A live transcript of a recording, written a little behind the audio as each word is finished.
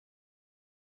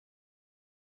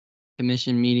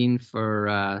Commission meeting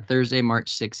for Thursday,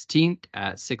 March 16th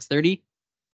at 6:30.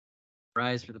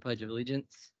 Rise for the Pledge of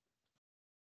Allegiance.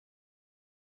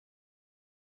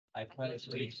 I pledge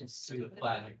allegiance to the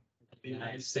flag of the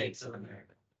United States of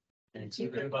America and to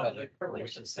the republic for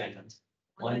which it stands,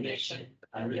 one nation,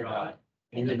 under God,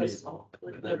 indivisible,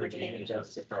 with liberty and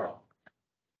justice for all.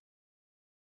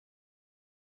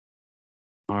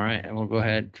 All right, and we'll go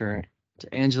ahead to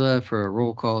Angela for a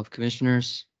roll call of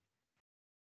commissioners.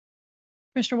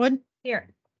 Commissioner Wood? Here.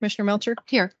 Commissioner Melcher?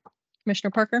 Here.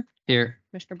 Commissioner Parker? Here.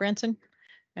 Commissioner Branson?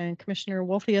 And Commissioner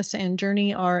Wolfius and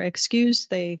Journey are excused.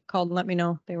 They called and let me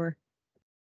know they were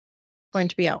going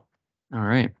to be out. All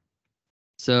right.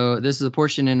 So this is a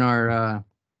portion in our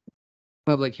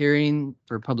public hearing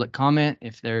for public comment.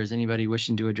 If there's anybody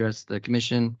wishing to address the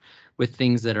commission with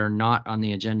things that are not on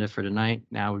the agenda for tonight,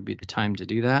 now would be the time to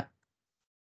do that.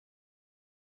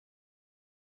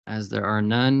 As there are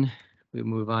none, we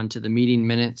move on to the meeting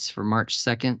minutes for March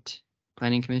 2nd,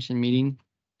 Planning Commission meeting.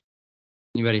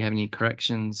 Anybody have any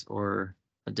corrections or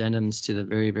addendums to the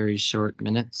very, very short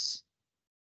minutes?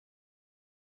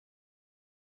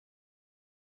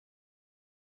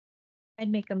 I'd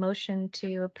make a motion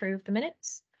to approve the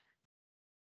minutes.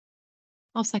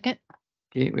 I'll second.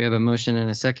 Okay, we have a motion and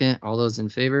a second. All those in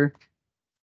favor?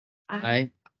 Aye. Aye.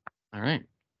 All right,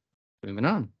 moving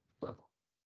on.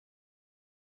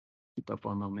 Keep up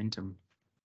our momentum.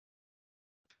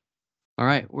 All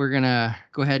right, we're gonna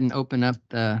go ahead and open up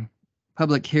the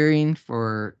public hearing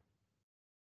for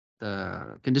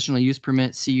the conditional use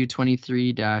permit CU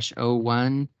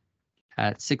 23-01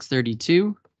 at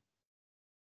 6:32.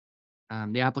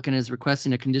 The applicant is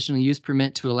requesting a conditional use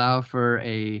permit to allow for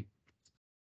a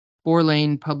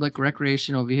 4-lane public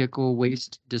recreational vehicle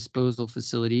wastewater disposal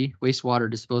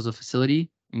facility,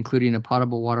 including a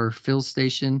potable water fill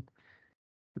station.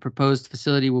 The proposed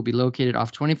facility will be located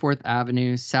off 24th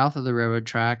Avenue, south of the railroad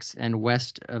tracks and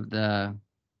west of the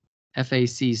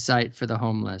FAC site for the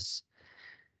homeless.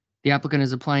 The applicant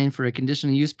is applying for a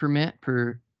conditional use permit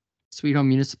per Sweet Home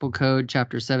Municipal Code,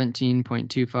 Chapter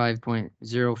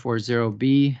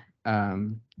 17.25.040B.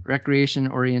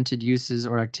 Recreation-oriented uses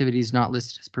or activities not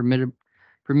listed as permitted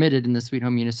in the Sweet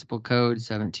Home Municipal Code,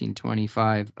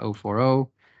 17.25.040.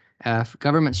 F.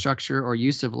 Government structure or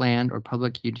use of land or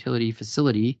public utility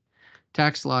facility.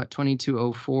 Tax lot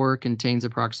 2204 contains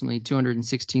approximately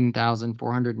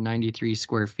 216,493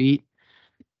 square feet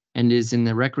and is in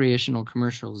the recreational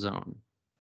commercial zone.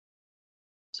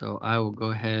 So I will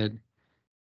go ahead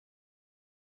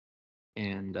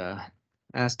and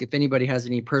ask if anybody has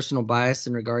any personal bias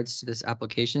in regards to this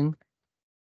application.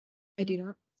 I do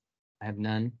not. I have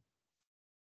none.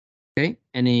 Okay,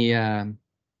 any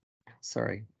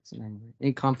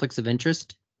any conflicts of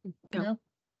interest? No.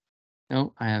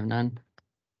 No, I have none.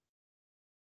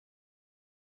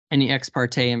 Any ex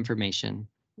parte information?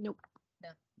 Nope.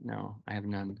 No, I have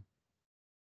none.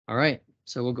 All right,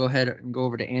 so we'll go ahead and go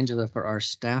over to Angela for our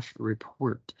staff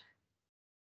report.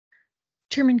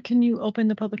 Chairman, can you open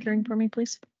the public hearing for me,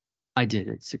 please? I did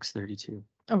at 6:32.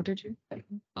 Oh, did you?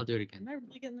 I'll do it again. Am I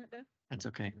really getting that done? That's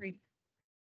okay. Great.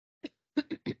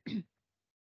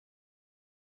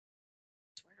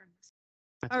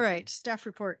 All right, staff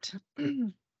report.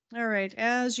 All right,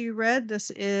 as you read,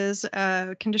 this is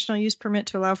a conditional use permit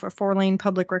to allow for a 4-lane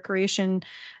public recreation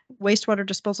wastewater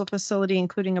disposal facility,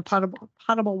 including a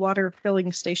potable water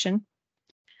filling station.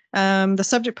 The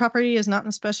subject property is not in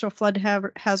the special flood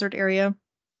hazard area.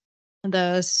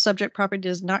 The subject property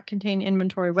does not contain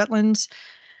inventory wetlands.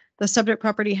 The subject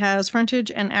property has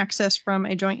frontage and access from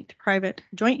a joint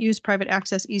use private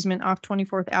access easement off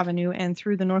 24th Avenue and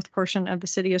through the north portion of the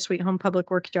City of Sweet Home Public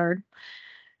Works Yard.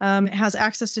 It has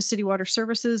access to city water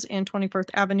services and 24th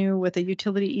Avenue with a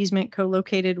utility easement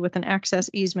co-located with an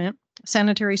access easement.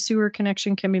 Sanitary sewer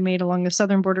connection can be made along the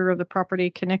southern border of the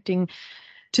property connecting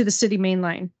to the city main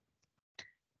line.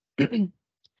 The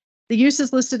use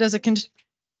is listed as a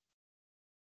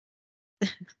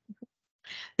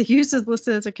The use is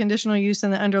listed as a conditional use in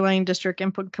the underlying district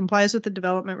and complies with the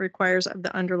development requires of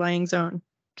the underlying zone.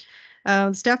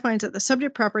 Staff finds that the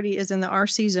subject property is in the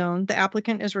RC zone. The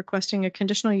applicant is requesting a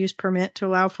conditional use permit to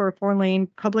allow for a 4-lane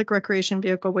public recreation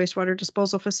vehicle wastewater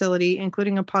disposal facility,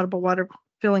 including a potable water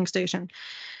filling station.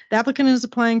 The applicant is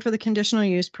applying for the conditional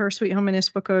use per Sweet Home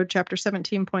Municipal Code, Chapter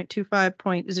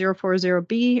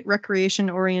 17.25.040B,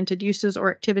 recreation-oriented uses or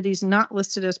activities not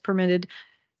listed as permitted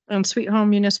Sweet Home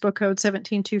Municipal Code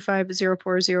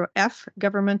 17.25.040F,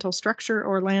 governmental structure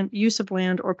or land use of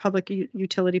land or public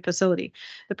utility facility.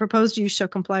 The proposed use shall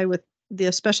comply with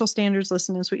the special standards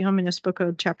listed in Sweet Home Municipal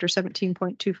Code, Chapter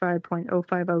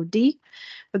 17.25.050D.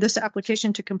 For this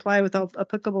application to comply with all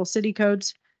applicable city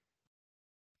codes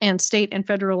and state and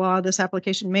federal law, this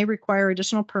application may require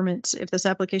additional permits if this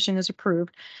application is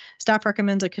approved. Staff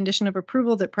recommends a condition of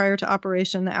approval that prior to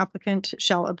operation, the applicant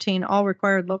shall obtain all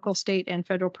required local, state, and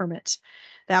federal permits.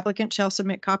 The applicant shall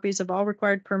submit copies of all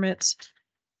required permits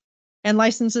and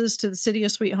licenses to the City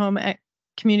of Sweet Home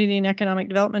Community and Economic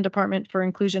Development Department for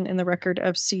inclusion in the record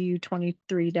of CU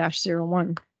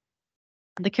 23-01.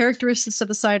 The characteristics of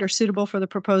the site are suitable for the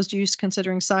proposed use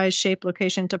considering size, shape,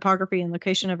 location, topography, and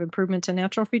location of improvements and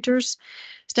natural features.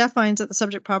 Staff finds that the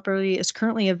subject property is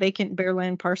currently a vacant bare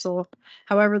land parcel.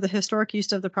 However, the historic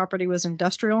use of the property was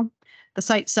industrial. The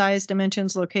site size,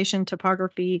 dimensions, location,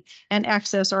 topography, and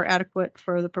access are adequate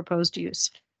for the proposed use.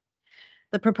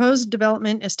 The proposed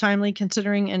development is timely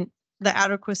considering the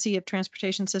adequacy of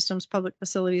transportation systems, public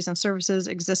facilities, and services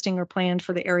existing or planned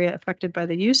for the area affected by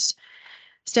the use.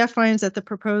 Staff finds that the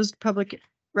proposed public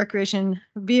recreation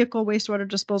vehicle wastewater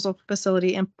disposal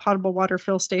facility and potable water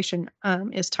fill station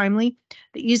is timely.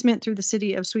 The easement through the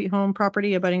City of Sweet Home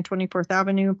property abutting 24th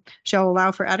Avenue shall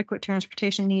allow for adequate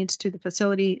transportation needs to the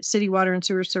facility. City water and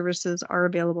sewer services are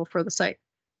available for the site.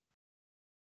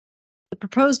 The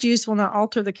proposed use will not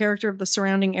alter the character of the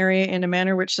surrounding area in a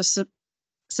manner which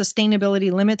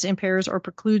sustainability limits, impairs, or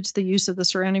precludes the use of the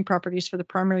surrounding properties for the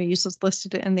primary uses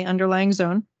listed in the underlying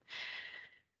zone.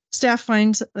 Staff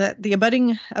finds that the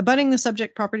abutting the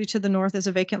subject property to the north is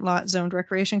a vacant lot zoned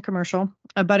recreation commercial.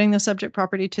 Abutting the subject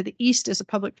property to the east is a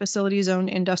public facility zoned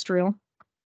industrial.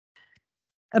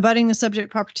 Abutting the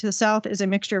subject property to the south is a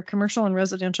mixture of commercial and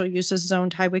residential uses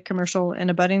zoned highway commercial,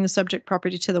 and abutting the subject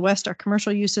property to the west are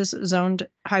commercial uses zoned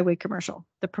highway commercial.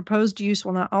 The proposed use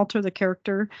will not alter the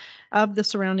character of the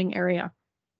surrounding area.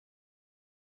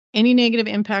 Any negative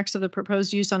impacts of the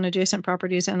proposed use on adjacent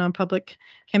properties and on public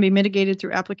can be mitigated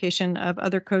through application of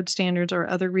other code standards or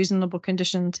other reasonable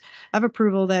conditions of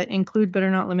approval that include but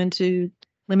are not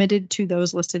limited to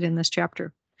those listed in this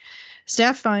chapter.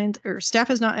 Staff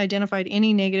has not identified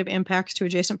any negative impacts to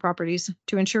adjacent properties.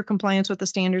 To ensure compliance with the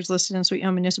standards listed in Sweet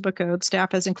Home Municipal Code,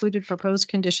 staff has included proposed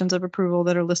conditions of approval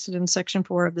that are listed in Section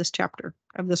 4 of this chapter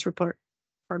of this report.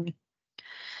 Pardon me.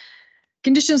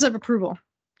 Conditions of approval.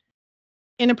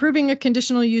 In approving a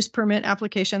conditional use permit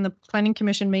application, the Planning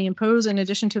Commission may impose, in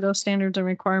addition to those standards and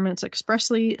requirements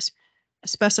expressly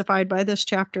specified by this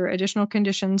chapter, additional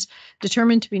conditions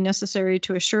determined to be necessary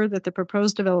to assure that the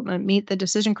proposed development meet the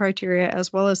decision criteria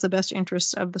as well as the best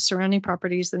interests of the surrounding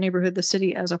properties, the neighborhood, the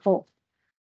city as a whole.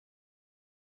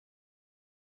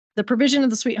 The provision of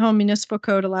the Sweet Home Municipal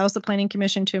Code allows the Planning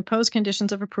Commission to impose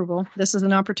conditions of approval. This is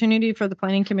an opportunity for the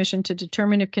Planning Commission to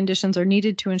determine if conditions are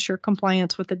needed to ensure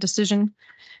compliance with the decision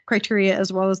criteria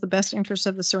as well as the best interests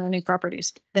of the surrounding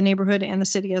properties, the neighborhood, and the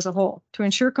city as a whole. To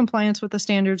ensure compliance with the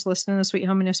standards listed in the Sweet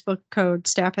Home Municipal Code,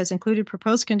 staff has included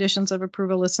proposed conditions of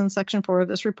approval listed in Section 4 of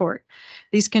this report.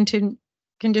 These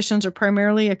conditions are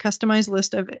primarily a customized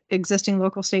list of existing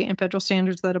local, state, and federal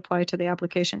standards that apply to the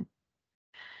application.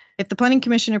 If the Planning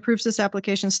Commission approves this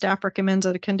application, staff recommends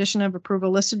that a condition of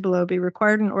approval listed below be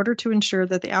required in order to ensure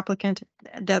that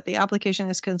the application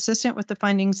is consistent with the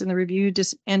findings in the review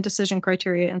and decision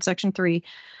criteria in Section 3,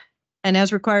 and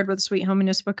as required by the Sweet Home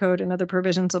Municipal Code and other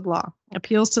provisions of law.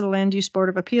 Appeals to the Land Use Board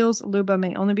of Appeals, LUBA,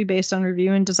 may only be based on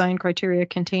review and design criteria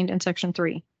contained in Section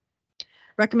 3.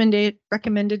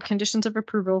 Recommended conditions of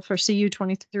approval for CU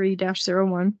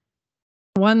 23-01.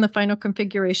 1, the final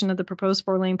configuration of the proposed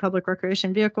 4-lane public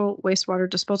recreation vehicle, wastewater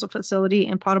disposal facility,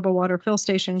 and potable water fill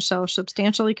station shall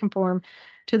substantially conform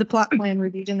to the plot plan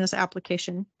reviewed in this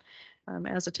application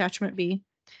as attachment B.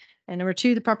 And number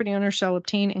 2, the property owner shall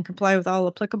obtain and comply with all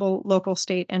applicable local,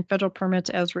 state, and federal permits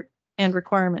and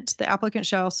requirements. The applicant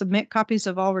shall submit copies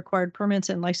of all required permits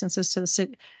and licenses to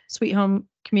the Sweet Home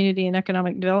Community and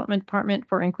Economic Development Department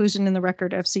for inclusion in the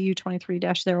record of CU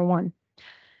 23-01.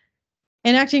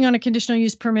 In acting on a conditional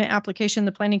use permit application,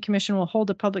 the Planning Commission will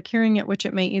hold a public hearing at which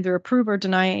it may either approve or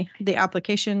deny the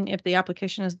application. If the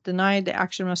application is denied, the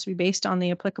action must be based on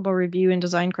the applicable review and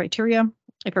design criteria.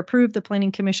 If approved, the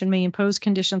Planning Commission may impose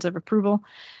conditions of approval.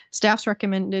 Staff's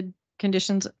recommended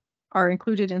conditions are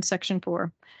included in Section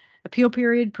 4. Appeal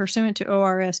period pursuant to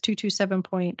ORS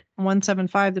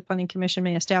 227.175, the Planning Commission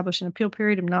may establish an appeal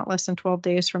period of not less than 12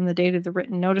 days from the date of the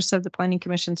written notice of the Planning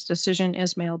Commission's decision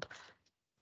is mailed.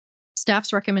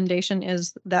 Staff's recommendation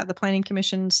is that the Planning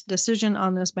Commission's decision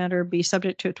on this matter be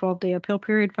subject to a 12-day appeal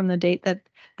period from the date that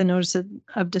the notice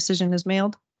of decision is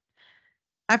mailed.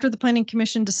 After the planning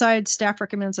commission decides, staff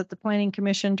recommends that the planning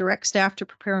commission direct staff to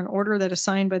prepare an order that is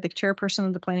signed by the chairperson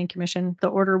of the planning commission. The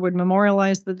order would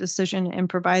memorialize the decision and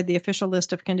provide the official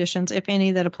list of conditions, if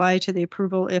any, that apply to the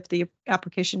approval if the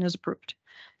application is approved.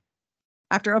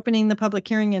 After opening the public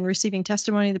hearing and receiving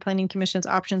testimony, the planning commission's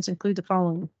options include the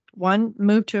following. 1,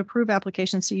 move to approve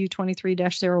application CU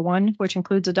 23-01, which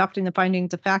includes adopting the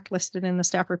findings of fact listed in the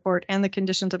staff report and the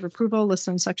conditions of approval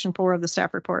listed in section 4 of the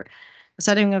staff report. The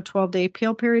setting of 12-day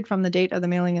appeal period from the date of the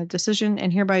mailing of decision,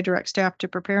 and hereby direct staff to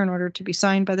prepare an order to be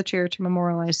signed by the chair to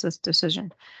memorialize this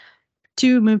decision.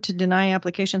 2, move to deny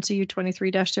application CU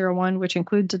 23-01, which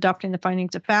includes adopting the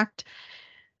findings of fact,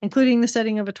 including the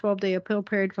setting of a 12-day appeal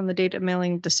period from the date of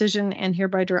mailing decision, and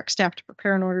hereby direct staff to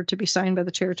prepare an order to be signed by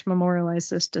the chair to memorialize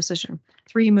this decision.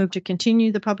 3, move to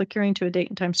continue the public hearing to a date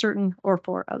and time certain or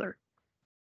for other.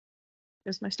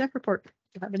 Here's my staff report. Do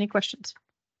you have any questions?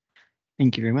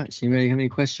 Thank you very much. Anybody have any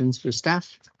questions for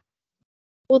staff?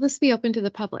 Will this be open to the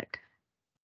public?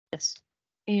 Yes.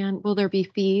 And will there be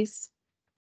fees?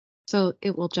 So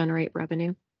it will generate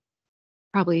revenue?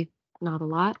 Probably not a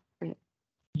lot, but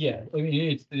Yeah, I mean,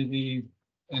 it's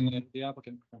the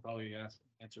applicant can probably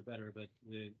answer better, but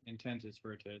the intent is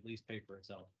for it to at least pay for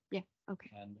itself. yeah,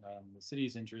 okay. And the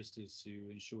city's interest is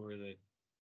to ensure that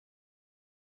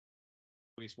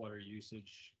wastewater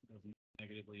usage doesn't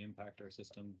negatively impact our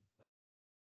system.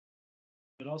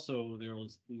 But also there will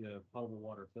be a potable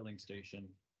water filling station,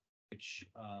 which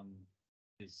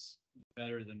is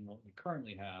better than what we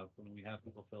currently have. When we have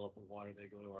people fill up with water, they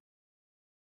go to our,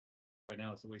 right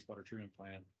now it's the wastewater treatment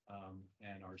plant,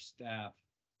 and our staff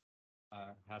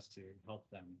has to help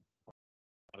them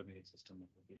automated system. That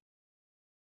would be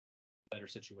a better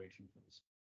situation for us.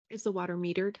 Is the water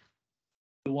metered?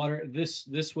 The water,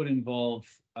 this would involve,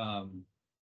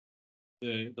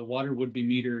 the water would be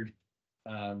metered,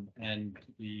 and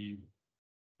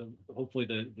hopefully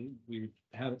we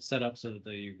have it set up so that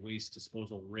the waste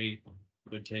disposal rate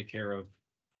would take care of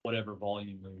whatever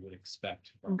volume we would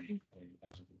expect. From Okay.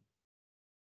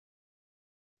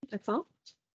 That's all?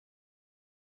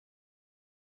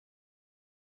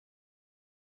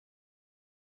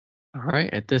 All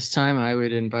right, at this time, I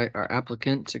would invite our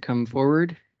applicant to come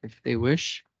forward if they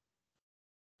wish.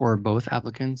 Or both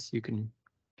applicants, you can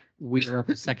wheel up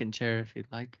a second chair if you'd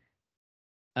like.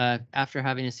 After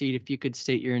having a seat, if you could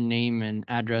state your name and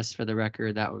address for the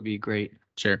record, that would be great.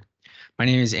 Sure. My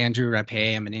name is Andrew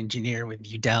Rapay. I'm an engineer with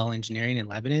Udell Engineering in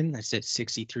Lebanon. That's at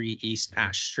 63 East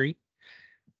Ash Street.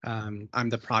 I'm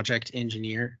the project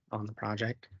engineer on the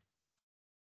project.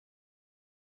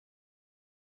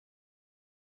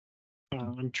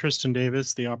 I'm Tristan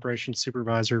Davis, the operations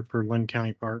supervisor for Lynn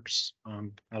County Parks,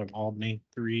 out of Albany,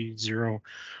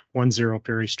 3010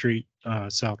 Perry Street,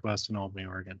 southwest in Albany,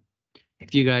 Oregon.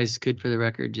 If you guys could, for the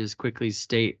record, just quickly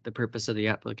state the purpose of the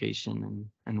application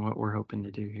and what we're hoping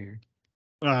to do here.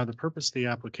 The purpose of the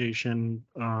application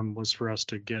was for us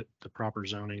to get the proper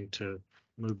zoning to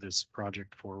move this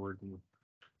project forward and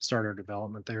start our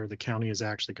development there. The county has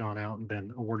actually gone out and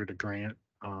been awarded a grant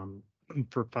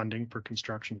for funding for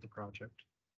construction of the project.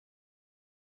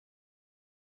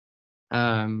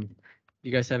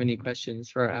 You guys have any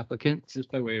questions for our applicant?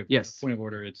 Just by way of Yes. point of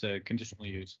order, it's a conditional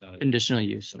use, not a Conditional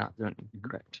use, not zoning,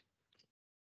 correct.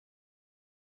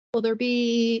 Will there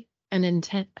be an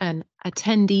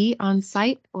attendee on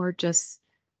site or just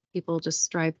people just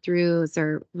drive through? Is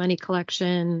there money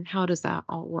collection? How does that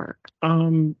all work?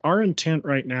 Our intent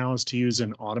right now is to use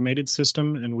an automated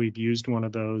system, and we've used one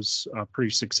of those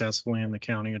pretty successfully in the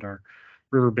county at our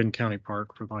Riverbend County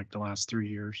Park for like the last 3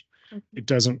 years. Okay. It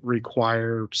doesn't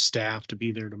require staff to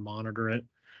be there to monitor it.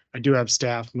 I do have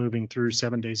staff moving through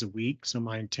 7 days a week, so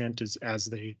my intent is as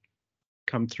they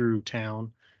come through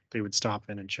town, they would stop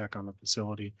in and check on the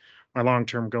facility. My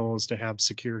long-term goal is to have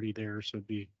security there, so it'd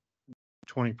be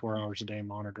 24 hours a day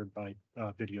monitored by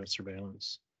video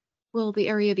surveillance. Will the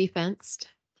area be fenced?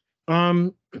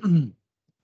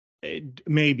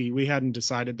 Maybe we hadn't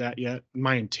decided that yet.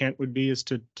 My intent would be is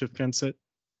to fence it,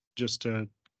 just to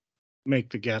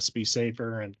make the guests be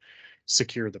safer and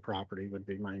secure the property would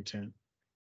be my intent.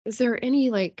 Is there any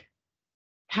like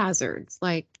hazards,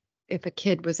 like if a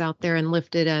kid was out there and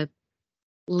lifted a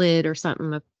lid or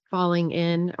something of falling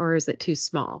in, or is it too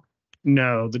small?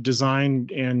 No, the design,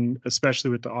 and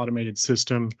especially with the automated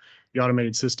system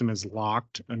is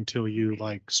locked until you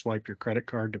like swipe your credit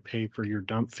card to pay for your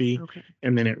dump fee. Okay.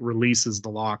 And then it releases the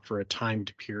lock for a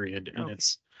timed period. And Okay.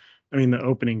 I mean, the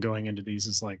opening going into these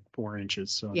is like 4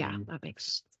 inches. So I Yeah, mean, that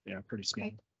makes yeah, pretty small.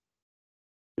 Okay.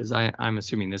 Because I'm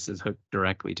assuming this is hooked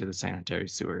directly to the sanitary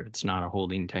sewer. It's not a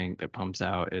holding tank that pumps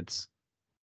out. It's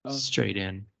straight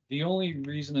in. The only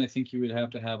reason I think you would have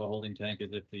to have a holding tank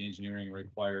is if the engineering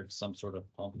required some sort of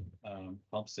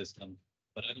pump system,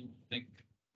 but I don't think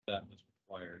that was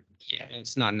required. Yeah,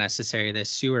 it's not necessary. The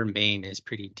sewer main is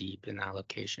pretty deep in that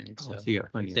location, Oh, so so you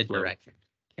got plenty it's a of flow. direct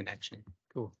connection.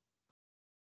 Cool.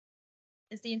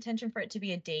 Is the intention for it to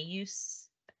be a day use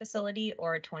facility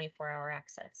or a 24-hour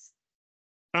access?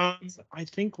 I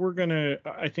think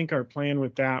I think our plan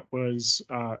with that was,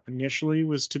 initially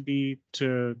was to be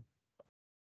a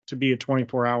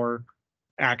 24-hour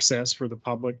access for the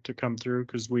public to come through,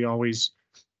 because we always,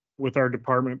 with our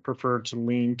department, prefer to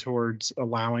lean towards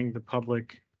allowing the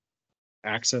public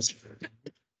access.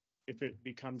 If it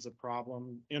becomes a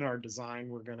problem in our design,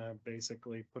 we're gonna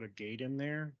basically put a gate in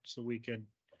there so we could,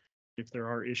 if there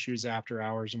are issues after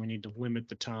hours and we need to limit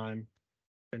the time,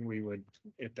 then we would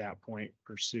at that point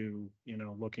pursue,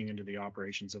 looking into the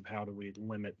operations of how do we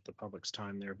limit the public's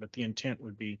time there. But the intent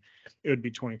would be, it would be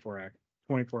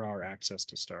 24-hour access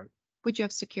to start. Would you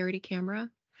have security camera?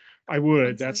 I would,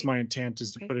 On that's site? my intent,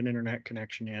 is to Okay. put an internet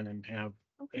connection in and have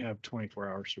Okay.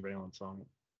 24-hour surveillance on it.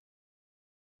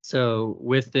 So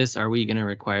with this, are we gonna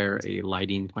require a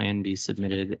lighting plan be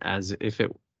submitted as if it,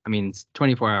 I mean, it's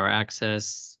 24-hour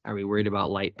access? Are we worried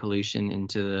about light pollution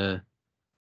into the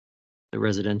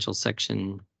residential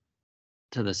section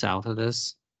to the south of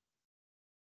this?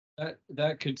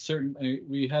 That could certainly,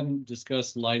 we hadn't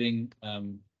discussed lighting.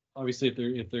 Obviously,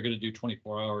 if they're gonna do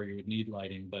 24-hour, you would need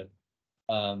lighting, but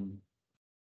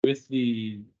with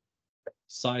the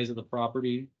size of the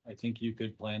property, I think you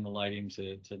could plan the lighting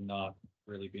to not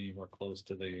really be anywhere close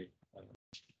to the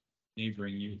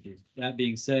neighboring uses. That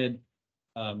being said,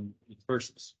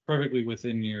 it's perfectly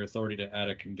within your authority to add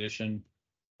a condition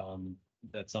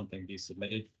that something be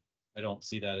submitted. I don't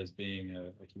see that as being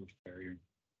a huge barrier.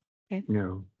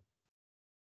 No.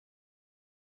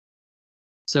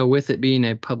 So with it being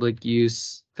a public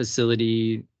use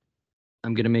facility,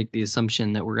 I'm gonna make the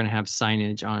assumption that we're gonna have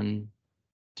signage on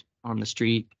the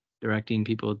street directing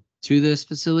people to this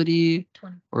facility,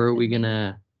 20. or are we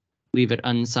gonna leave it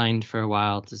unsigned for a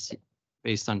while to see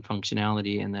based on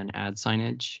functionality and then add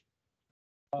signage?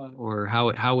 Or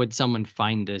how would someone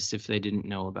find this if they didn't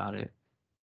know about it?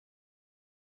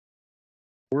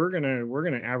 We're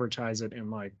gonna advertise it in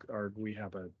we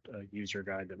have a user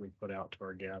guide that we put out to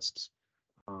our guests,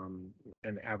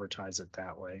 and advertise it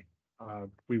that way.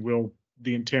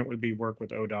 The intent would be work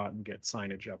with ODOT and get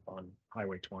signage up on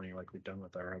Highway 20 like we've done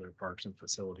with our other parks and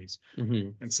facilities. Mm-hmm.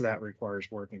 And so that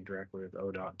requires working directly with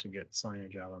ODOT to get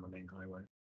signage out on the main highway.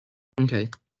 Okay.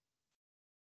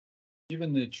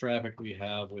 Given the traffic we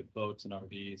have with boats and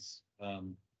RVs,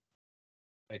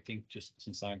 I think just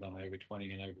some signs on Highway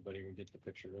 20 and everybody would get the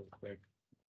picture real quick.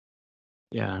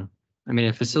 Yeah. I mean,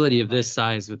 a facility of this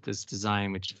size with this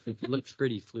design, which it looks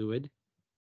pretty fluid.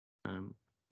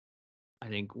 I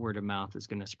think word of mouth is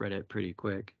gonna spread it pretty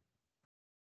quick.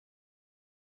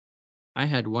 I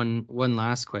had one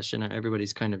last question.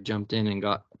 Everybody's kind of jumped in and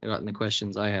gotten the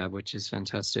questions I have, which is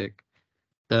fantastic.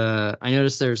 I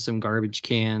noticed there's some garbage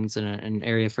cans and an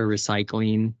area for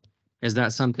recycling. Is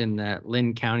that something that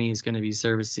Lynn County is going to be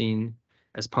servicing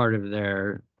as part of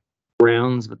their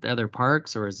rounds with the other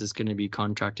parks, or is this going to be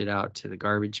contracted out to the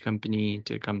garbage company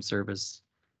to come service?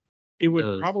 It would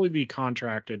Those. probably be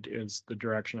contracted is the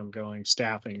direction I'm going.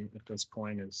 Staffing at this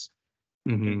point is,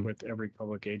 I think with every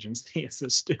public agency is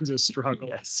a struggle.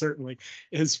 Yes. Certainly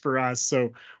is for us.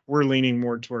 So we're leaning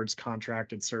more towards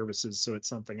contracted services. So it's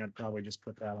something I'd probably just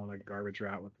put that on a garbage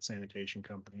route with the sanitation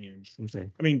company. And Okay.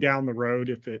 I mean, down the road,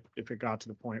 if it got to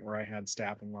the point where I had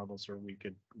staffing levels or we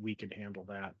could handle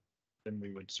that, then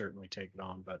we would certainly take it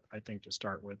on. But I think to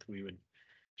start with, we would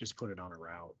just put it on a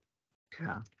route.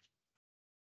 Yeah.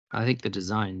 I think the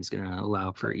design is going to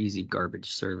allow for easy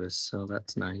garbage service, so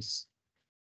that's nice.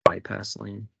 Bypass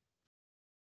lane.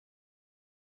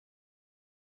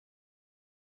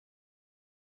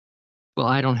 Well,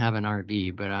 I don't have an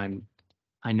RV, but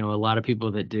I know a lot of people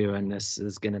that do, and this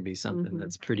is going to be something Mhm.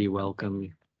 that's pretty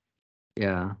welcome.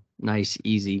 Yeah, nice,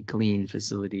 easy, clean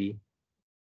facility.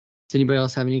 Does anybody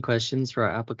else have any questions for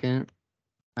our applicant?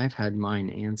 I've had mine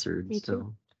answered, Me so.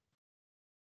 too.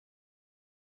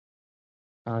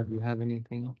 Do you have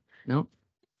anything? No?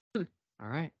 All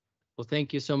right. Well,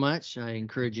 thank you so much. I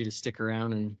encourage you to stick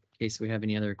around in case we have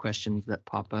any other questions that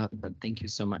pop up, but thank you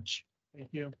so much. Thank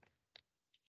you.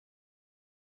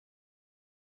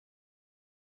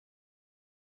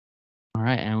 All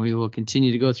right, and we will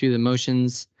continue to go through the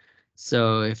motions.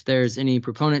 So if there's any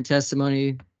proponent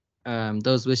testimony,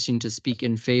 those wishing to speak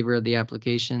in favor of the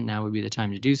application, now would be the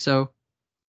time to do so.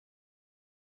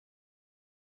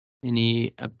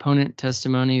 Any opponent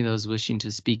testimony, those wishing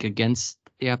to speak against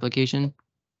the application?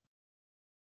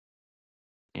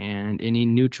 And any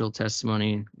neutral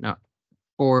testimony, not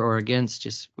for or against,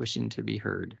 just wishing to be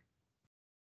heard.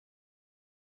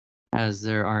 As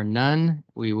there are none,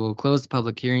 we will close the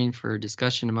public hearing for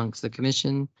discussion amongst the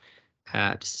commission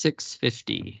at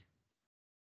 6:50.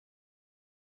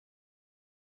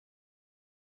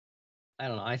 I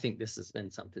don't know, I think this has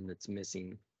been something that's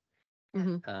missing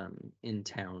Mhm. in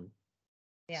town.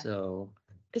 Yeah. So,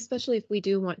 Especially if we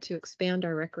do want to expand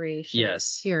our recreation.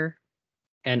 Yes. Here.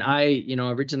 and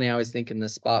originally I was thinking the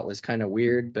spot was kind of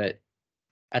weird, but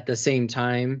at the same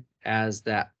time as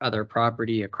that other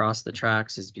property across the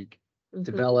tracks is Mhm.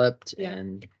 developed, Yeah.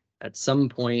 and at some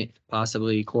point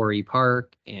possibly Quarry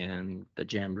Park and the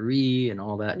Jamboree and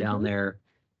all that down Mhm. there,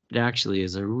 it actually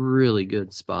is a really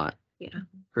good spot Yeah.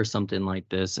 for something like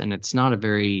this, and it's not a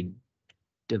very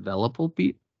developable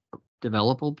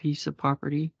piece of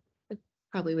property.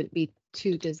 Probably wouldn't be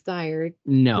too desired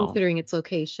No, considering its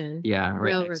location. yeah, right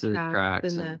Railroad next to the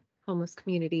tracks. and the homeless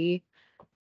community.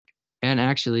 And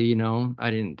actually, I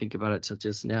didn't think about it till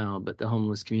just now, but the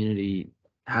homeless community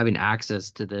having access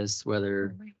to this,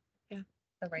 whether,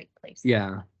 The right place.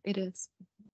 yeah, It is.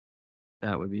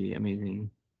 that would be amazing.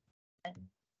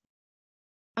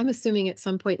 I'm assuming at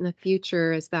some point in the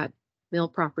future, as that mill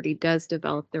property does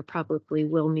develop, there probably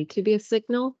will need to be a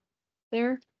signal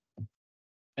there.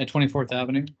 At 24th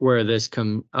Avenue. Where this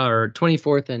or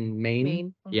 24th and Main?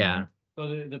 Main. Yeah,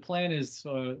 So the plan is,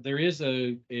 there is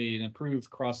an approved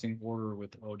crossing order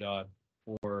with ODOT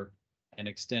for an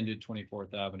extended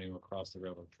 24th Avenue across the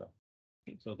railroad track.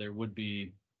 So there would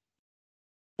be,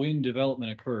 when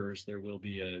development occurs, there will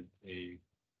be a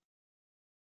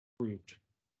approved,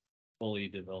 fully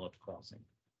developed crossing.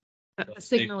 A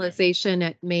So they- signalization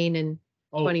at Main and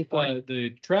Oh, 24th.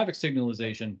 the traffic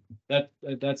signalization,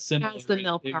 that's similar. How's the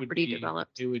mill It would property be-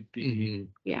 developed? It would be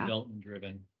Mhm. Yeah. development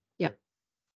driven.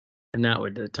 And that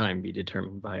would at the time be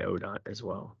determined by ODOT as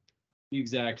well. The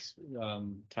exact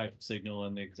type of signal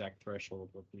and the exact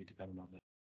threshold would be dependent on that.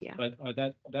 Yeah.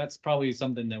 But that's probably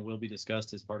something that will be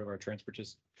discussed as part of our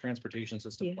transportation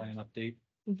system Yeah. plan update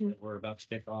Mhm. that we're about to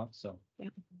kick off, so.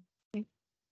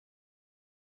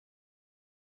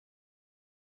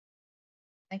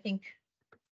 I think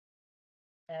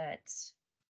that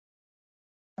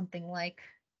something like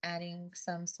adding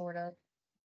some sort of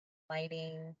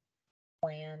lighting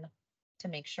plan to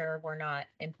make sure we're not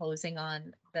imposing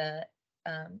on the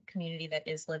community that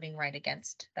is living right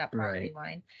against that property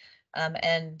line.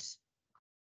 And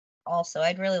also,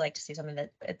 I'd really like to see something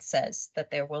that it says that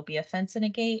there will be a fence and a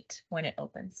gate when it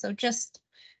opens. So just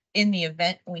in the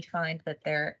event we find that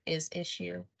there is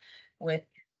issue with,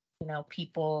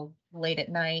 people late at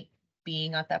night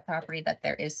being at that property, that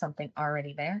there is something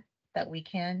already there that we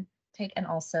can take, and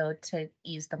also to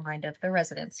ease the mind of the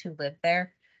residents who live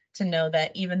there, to know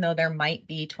that even though there might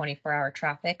be 24-hour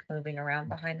traffic moving around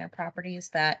behind their properties,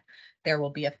 that there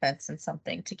will be a fence and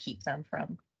something to keep them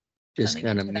from Just coming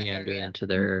kind of into that meander area. into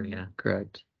their area,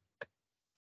 correct.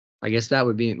 I guess that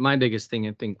would be my biggest thing,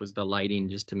 I think, was the lighting,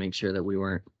 just to make sure that we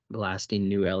weren't blasting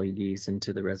new LEDs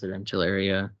into the residential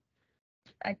area.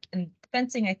 And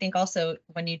fencing, I think also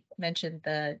when you mentioned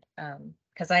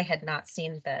because I had not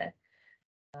seen the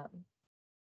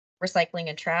recycling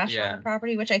and trash on Yeah. the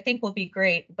property, which I think will be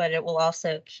great, but it will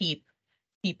also keep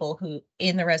people who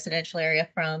in the residential area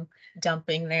from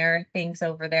dumping their things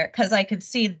over there. Because I could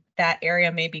see that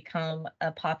area may become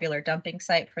a popular dumping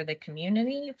site for the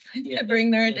community to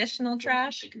bring their additional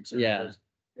trash. Yeah.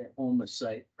 That homeless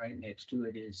site right next to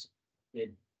it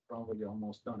it probably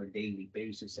almost on a daily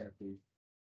basis after.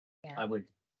 Yeah.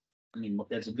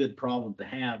 That's a good problem to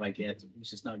have, I guess.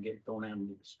 It's just not getting thrown out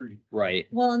into the street. Right.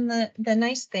 Well, and the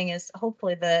nice thing is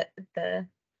hopefully the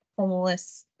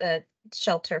homeless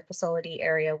shelter facility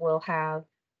area will have,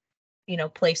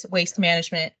 place waste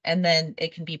management, and then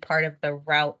it can be part of the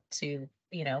route to,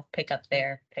 pick up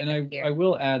there. And I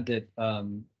will add that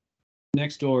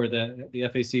next door, the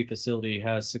FAC facility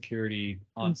has security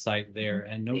on site there,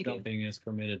 and no They do. dumping is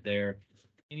permitted there.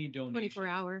 Any 24 donation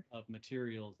hour. of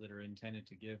materials that are intended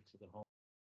to give to the home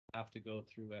have to go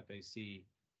through FAC.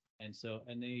 And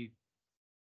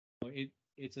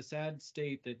it's a sad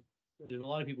state that there's a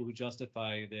lot of people who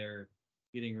justify their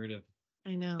getting rid of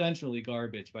I know. essentially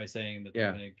garbage by saying that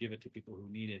Yeah. they're going to give it to people who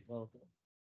need it.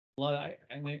 Well, I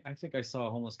think I saw a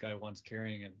homeless guy once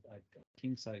carrying a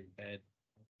king size bed,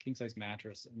 king size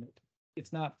mattress, and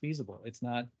it's not feasible. It's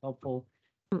not helpful.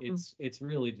 Mm-mm. It's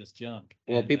really just junk.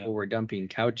 Well, And, people were dumping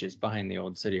couches behind the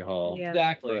old city hall. Yeah.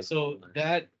 exactly. So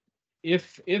that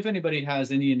if anybody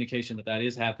has any indication that that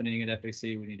is happening at FAC,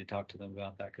 we need to talk to them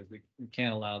about that, because we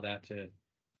can't allow that to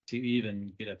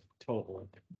even get a toehold.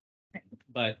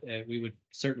 But we would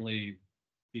certainly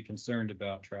be concerned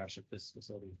about trash at this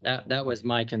facility. That was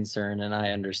my concern, and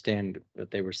I understand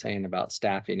what they were saying about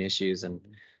staffing issues and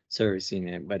servicing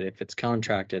it, but if it's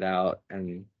contracted out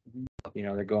and, you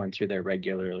know, they're going through there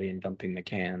regularly and dumping the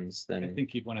cans, I then,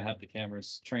 think you'd want to have the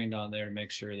cameras trained on there to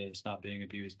make sure that it's not being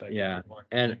abused by. yeah. people.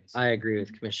 And I agree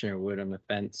with Commissioner Wood on the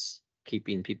fence,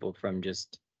 keeping people from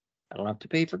just, I don't have to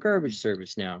pay for garbage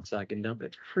service now, so I can dump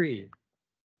it for free.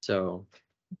 So,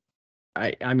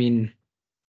 I mean,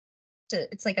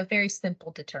 It's like a very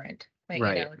simple deterrent, but you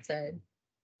Right. know, it's a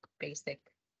basic.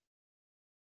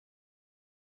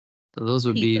 so those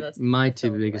would Piece be of a my two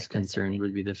facility biggest like this, I concerns think.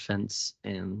 would be the fence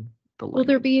and the Will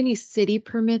there light. be any city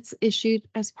permits issued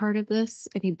as part of this?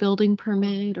 Any building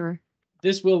permit or?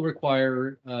 This will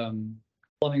require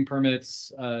plumbing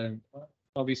permits,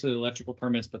 obviously electrical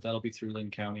permits, but that'll be through Lynn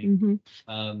County.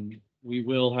 Mhm. We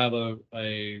will have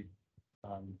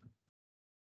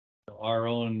our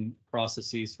own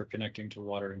processes for connecting to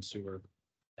water and sewer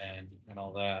and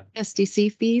all that. SDC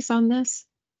fees on this?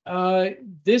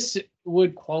 This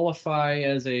would qualify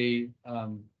as a,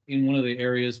 in one of the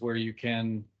areas where you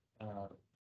can,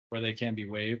 where they can be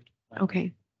waived.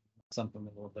 Okay, Something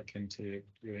that we'll look into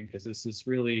doing, because this is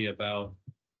really about,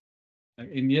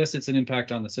 and yes, it's an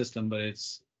impact on the system, but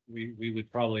we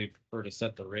would probably prefer to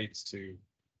set the rates to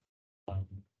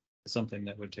something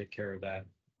that would take care of that.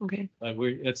 okay. But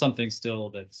it's something still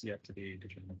that's yet to be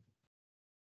determined.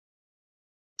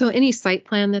 So any site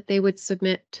plan that they would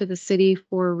submit to the city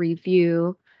for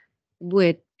review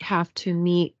would have to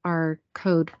meet our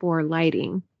code for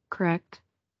lighting, correct?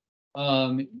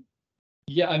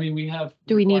 Yeah, I mean, we have.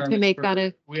 Do we need to requirements make for- that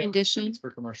a we have condition? requirements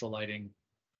for commercial lighting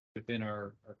within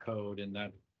our code, and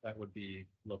that would be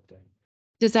looked at.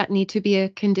 Does that need to be a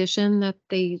condition that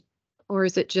they, or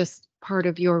is it just part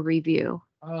of your review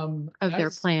of their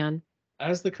As- plan?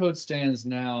 As the code stands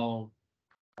now,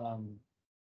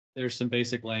 there's some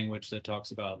basic language that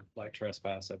talks about light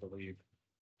trespass, I believe.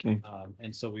 Okay.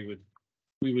 And so we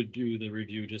would do the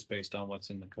review just based on what's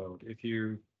in the code. If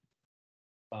you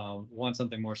want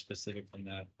something more specific than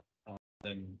that,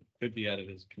 then could be added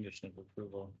as a condition of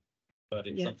approval. But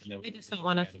it's Yeah, something that. I just don't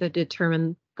want us to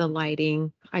determine the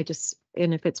lighting.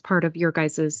 And if it's part of your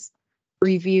guys's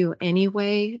review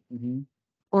anyway, Mhm.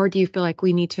 or do you feel like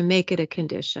we need to make it a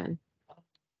condition?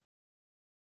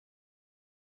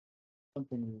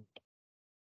 Something.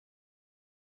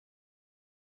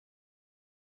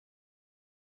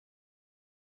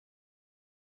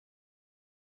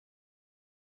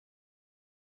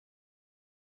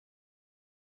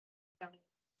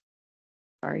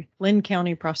 Sorry, Lynn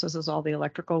County processes all the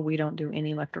electrical. We don't do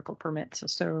any electrical permits.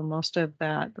 So most of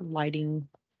that lighting,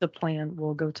 the plan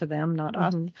will go to them, not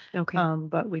us. Mhm. Okay,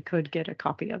 But we could get a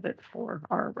copy of it for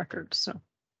our records, so.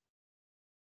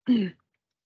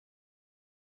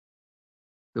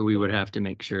 So we would have to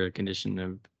make sure a condition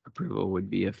of approval would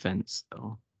be a fence,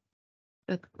 though.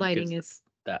 the lighting is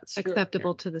That's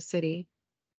acceptable to the city.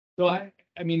 So I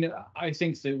mean, I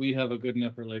think that we have a good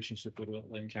enough relationship with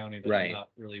Lynn County that I'm Right. not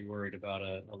really worried about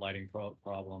a lighting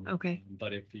problem. Okay.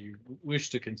 But if you wish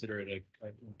to consider it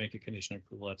make a condition of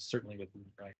approval, that's certainly within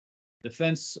the right. The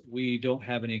fence, we don't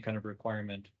have any kind of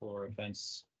requirement for a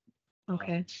fence.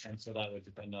 Okay. And so that would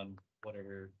depend on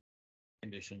whatever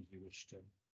conditions you wish to.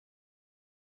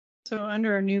 So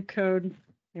under our new code,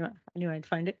 I knew I'd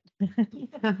find it.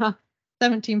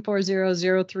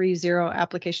 1740,030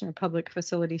 application of public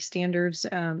facility standards.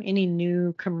 Any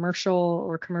new commercial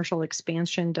or commercial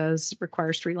expansion does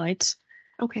require streetlights.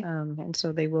 Okay, And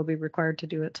so they will be required to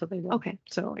do it. So they will. okay,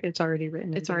 So it's already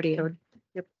written. it's into the already in. code.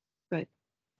 Good.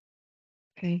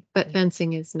 Okay, but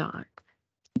fencing is not.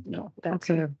 No, that's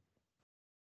Okay.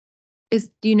 a,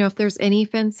 Do you know if there's any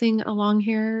fencing along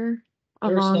here?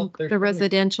 There's Along there's the some-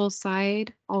 residential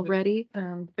side already?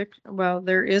 well,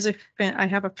 there is I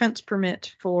have a fence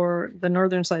permit for the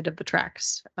northern side of the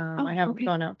tracks. Oh, I haven't okay.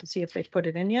 gone out to see if they've put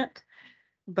it in yet.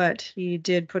 But he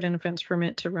did put in a fence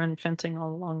permit to run fencing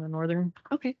all along the northern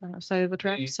Okay, side of the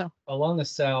track, The- so. Along the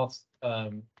south,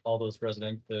 all those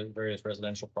the various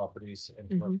residential properties and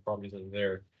commercial properties that are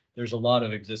there, there's a lot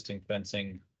of existing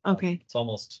fencing. okay, It's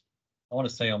almost, I want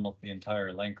to say almost the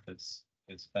entire length is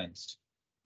fenced.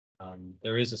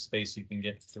 There is a space you can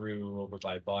get through over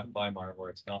by Weimar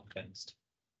where it's not fenced.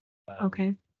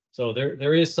 okay, So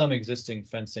there is some existing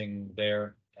fencing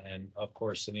there, and of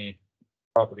course, any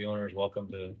property owner is welcome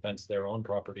to fence their own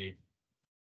property.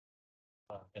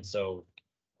 And so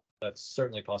that's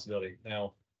certainly a possibility.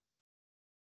 Now,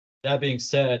 that being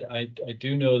said, I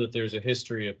do know that there's a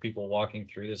history of people walking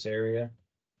through this area,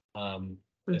 Mhm.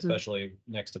 especially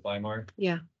next to Weimar.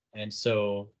 yeah, And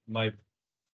so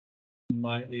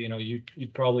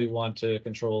you'd probably want to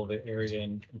control the area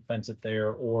and fence it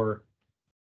there, or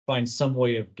find some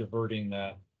way of diverting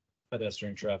that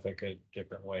pedestrian traffic a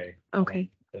different way. Okay.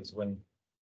 Because when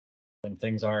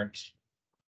things aren't,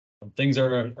 when things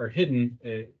are hidden,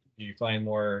 you find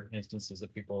more instances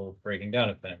of people breaking down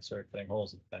a fence or cutting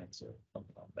holes in the fence or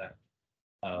something like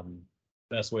that.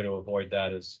 Best way to avoid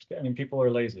that is, I mean, people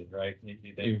are lazy, right?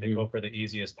 They go for the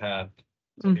easiest path.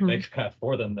 So if you make a path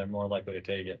for them, they're more likely to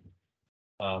take it.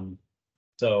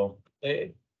 So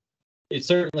it's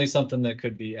certainly something that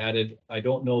could be added. I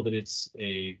don't know that it's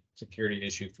a security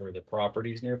issue for the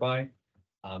properties nearby.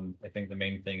 I think the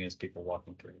main thing is people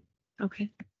walking through. Okay.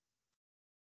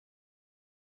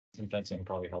 Some fencing will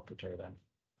probably help deter them.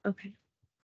 Okay.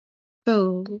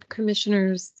 So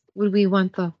commissioners, would we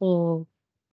want the whole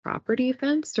property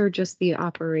fenced or just the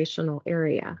operational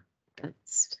area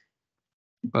fenced?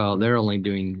 Well, they're only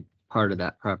doing part of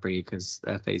that property because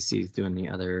FAC is doing the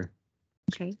other.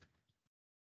 Okay.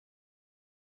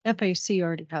 FAC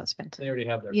already has fence. They already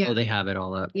have their. Yeah. Oh, they have it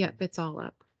all up. Yep, it's all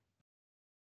up.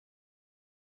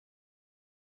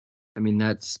 I mean,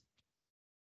 that's,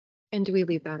 And do we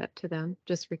leave that up to them?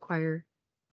 Just require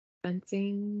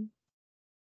fencing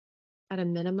at a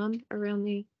minimum around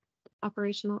the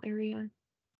operational area?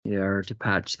 yeah, or to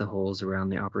patch the holes around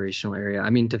the operational area.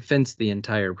 I mean, to fence the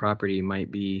entire property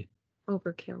might be,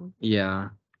 Overkill. yeah,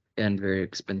 and very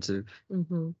expensive.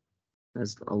 Mm-hmm.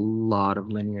 That's a lot of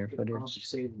linear Probably footage.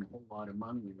 saving a whole lot of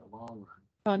money in the long run.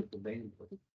 Fun. with the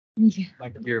bandwidth. Yeah.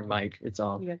 Like your mic, it's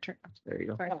off. You gotta turn- There you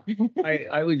go. sorry.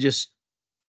 I would just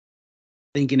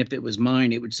thinking if it was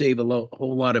mine, it would save a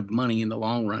whole lot of money in the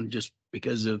long run just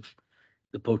because of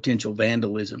the potential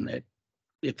vandalism that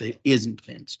if it isn't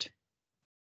fenced.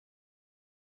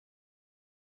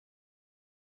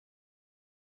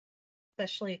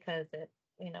 Especially because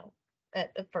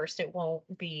at first it won't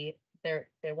be there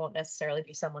won't necessarily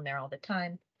be someone there all the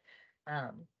time.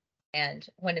 And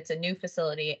when it's a new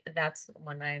facility, that's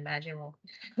when I imagine will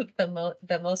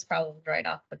the most problems right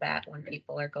off the bat when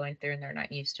people are going through and they're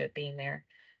not used to it being there.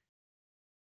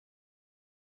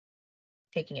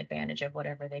 Taking advantage of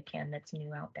whatever they can that's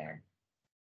new out there.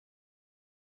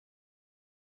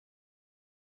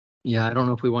 Yeah, I don't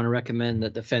know if we want to recommend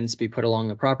that the fence be put along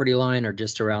the property line or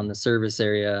just around the service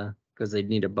area, because they'd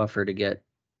need a buffer to get,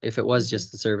 if it was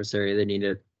just the service area, they need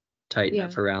to tighten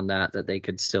enough Yeah. around that they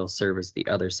could still service the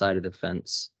other side of the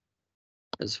fence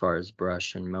as far as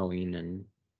brush and mowing and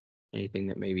anything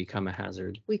that may become a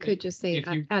hazard. We could just say If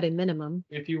you- at a minimum.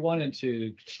 If you wanted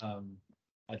to,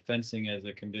 add fencing as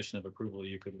a condition of approval,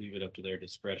 you could leave it up to their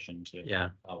discretion to.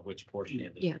 Yeah. Which portion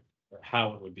of Yeah. this, or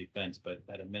how it would be fenced, but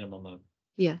at a minimum of,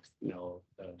 Yes.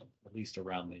 at least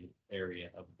around the area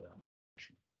of the.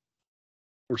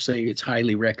 Or say it's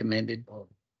highly recommended.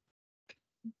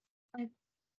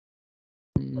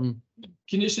 Mm,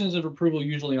 Conditions of approval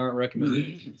usually aren't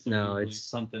recommended. It's No, usually it's-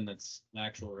 something that's an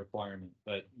actual requirement,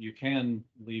 but you can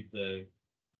leave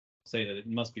say that it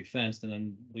must be fenced and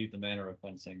then leave the manner of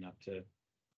fencing up to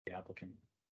the applicant.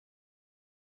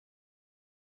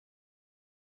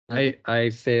 I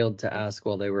failed to ask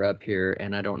while they were up here,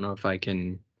 and I don't know if I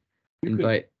can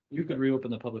invite, You could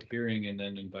reopen the public hearing and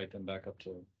then invite them back up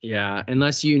to. yeah,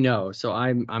 unless you know. So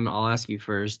I'll ask you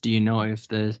first. Do you know if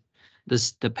the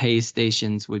pay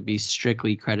stations would be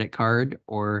strictly credit card,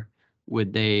 or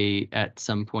would they at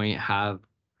some point have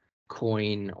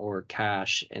coin or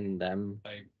cash in them?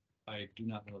 I do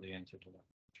not know the answer to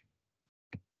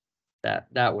that.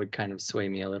 That would kind of sway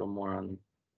me a little more on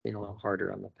being a little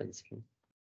harder on the fencing.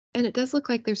 And it does look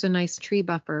like there's a nice tree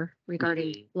buffer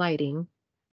regarding lighting.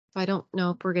 So I don't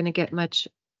know if we're gonna get much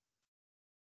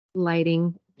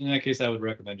lighting. In that case, I would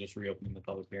recommend just reopening the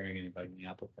public hearing and inviting the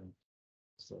applicant.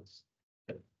 So it's.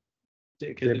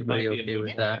 Because it might everybody be a okay moot with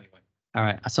point that? anyway. All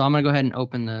right, so I'm gonna go ahead and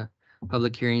open the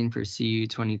public hearing for CU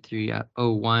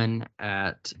 2301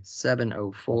 at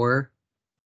 7:04.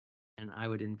 And I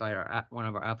would invite one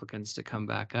of our applicants to come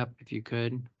back up if you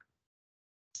could.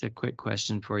 It's a quick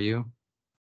question for you.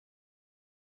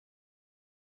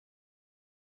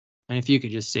 And if you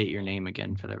could just state your name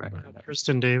again for the record.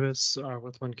 Kristen Davis,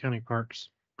 with Lynn County Parks.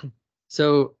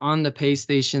 So on the pay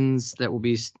stations that will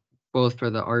be both for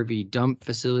the RV dump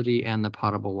facility and the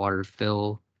potable water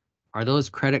fill, are those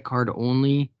credit card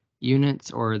only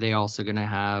units, or are they also gonna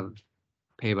have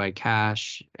pay by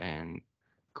cash and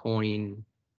coin?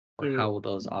 Or They're- how will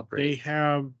those They operate?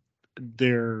 have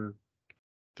they're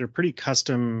pretty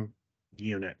custom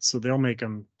units, so they'll make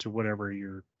them to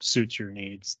whatever suits your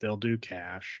needs. They'll do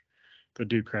cash, they'll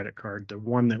do credit card. The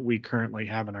one that we currently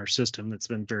have in our system that's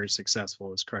been very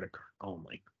successful is credit card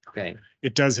only. Okay,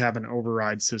 It does have an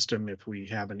override system if we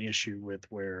have an issue with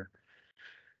where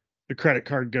the credit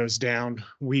card goes down,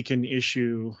 we can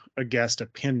issue a guest a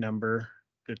PIN number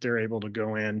that they're able to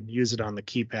go in, use it on the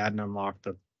keypad and unlock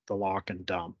the lock and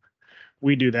dump.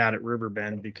 We do that at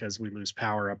Riverbend because we lose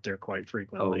power up there quite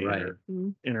frequently right.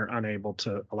 and are unable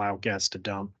to allow guests to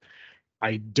dump.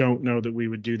 I don't know that we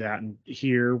would do that in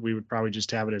here. We would probably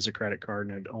just have it as a credit card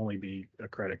and it'd only be a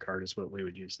credit card is what we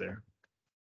would use there.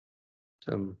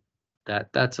 So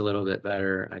that's a little bit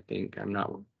better. I think I'm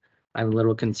a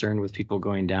little concerned with people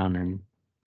going down and,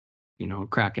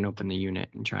 cracking open the unit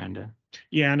and trying to.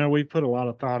 Yeah, no, we put a lot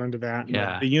of thought into that. And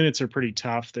Yeah. The units are pretty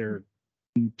tough. They're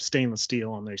stainless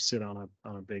steel and they sit on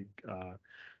a big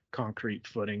concrete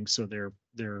footing, so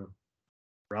they're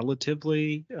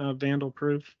relatively vandal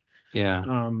proof. Yeah,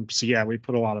 So yeah, we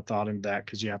put a lot of thought into that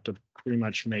because you have to pretty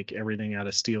much make everything out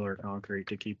of steel or concrete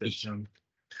to keep it from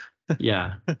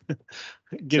yeah.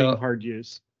 getting So- hard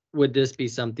use. Would this be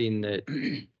something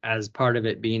that, as part of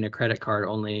it being a credit card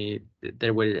only,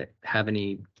 there would have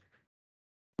any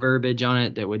verbiage on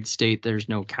it that would state there's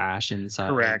no cash inside?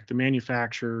 Correct. The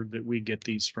manufacturer that we get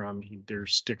these from,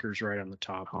 there's stickers right on the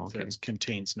top Oh, that okay. says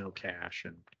contains no cash.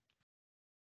 And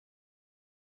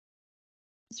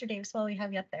Mr. Davis, while we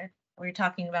have you up there, we're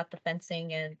talking about the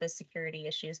fencing and the security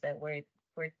issues that we're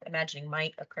imagining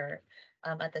might occur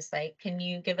at the site. Can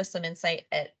you give us some insight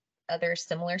at other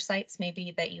similar sites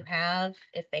maybe that you have,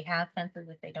 if they have fences,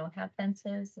 if they don't have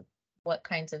fences, what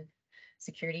kinds of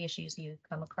security issues you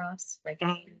come across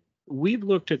regularly? we've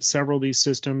looked at several of these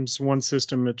systems. One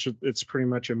system, it's pretty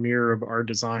much a mirror of our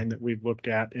design that we've looked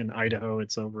at in Idaho.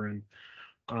 It's over in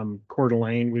Coeur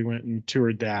d'Alene. We went and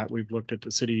toured that. We've looked at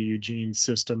the city of Eugene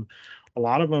system. A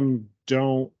lot of them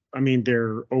don't, I mean,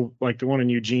 they're like the one in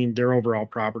Eugene, their overall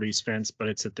property is fenced, but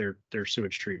it's at their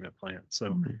sewage treatment plant.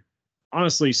 So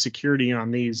honestly, security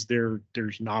on these,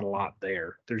 there's not a lot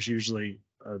there. There's usually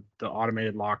the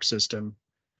automated lock system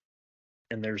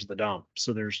and there's the dump.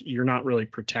 So you're not really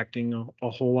protecting a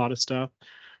whole lot of stuff.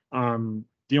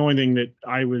 The only thing that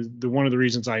one of the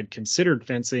reasons I had considered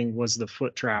fencing was the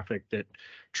foot traffic that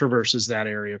traverses that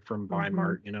area from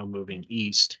Weimar, moving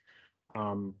east.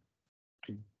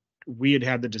 We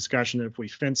had the discussion that if we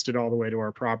fenced it all the way to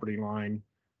our property line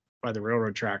by the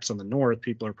railroad tracks on the north,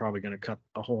 people are probably going to cut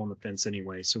a hole in the fence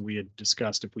anyway. So we had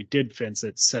discussed if we did fence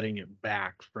it, setting it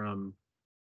back from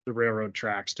the railroad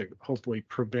tracks to hopefully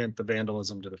prevent the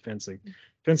vandalism to the fencing.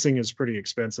 Fencing is pretty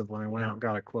expensive. When I went out and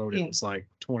got a quote, Yeah. it was like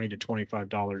 $20 to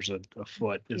 $25 a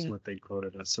foot is Yeah. what they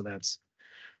quoted us. So that's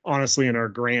honestly in our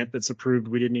grant that's approved,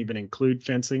 we didn't even include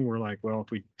fencing. We're like, well,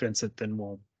 if we fence it, then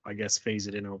we'll, I guess, phase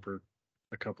it in over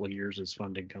a couple of years as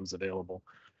funding comes available.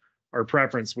 Our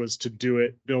preference was to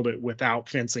build it without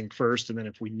fencing first, and then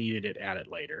if we needed it, add it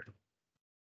later.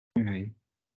 Okay.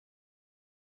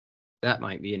 That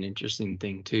might be an interesting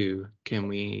thing too. Can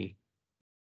we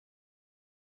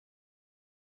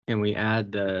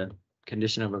add the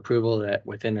condition of approval that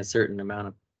within a certain amount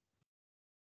of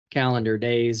calendar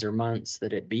days or months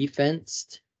that it be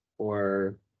fenced?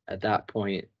 Or at that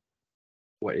point,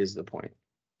 what is the point?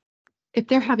 If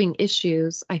they're having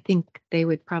issues, I think they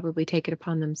would probably take it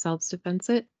upon themselves to fence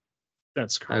it.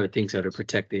 That's correct. I would think so, to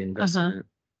protect the investment.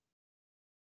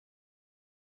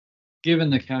 Given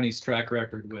the county's track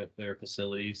record with their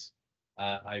facilities,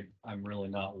 I'm really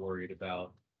not worried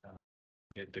about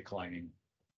it declining,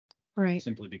 Right.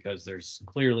 simply because there's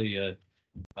clearly a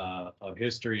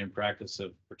history and practice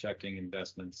of protecting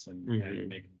investments and Mhm.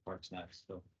 making parks nice.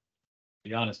 So, to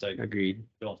be honest, I Agreed.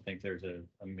 don't think there's a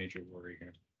major worry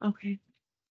here. Okay.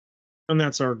 And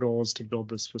that's our goal, is to build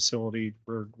this facility.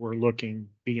 We're looking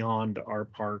beyond our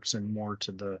parks and more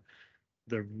to the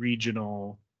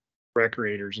regional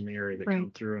recreators in the area that come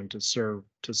Right. through and to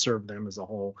serve them as a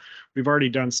whole. We've already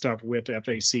done stuff with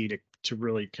FAC to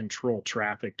really control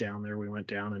traffic down there. We went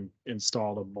down and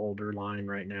installed a boulder line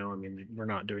right now. I mean, we're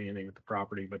not doing anything with the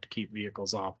property, but to keep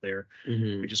vehicles off there.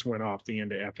 Mhm. We just went off the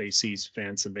end of FAC's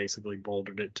fence and basically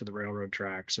bouldered it to the railroad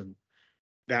tracks, and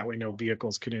that way no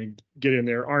vehicles can get in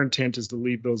there. Our intent is to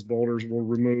leave those boulders. We'll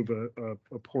remove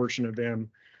a portion of them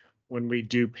when we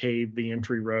do pave the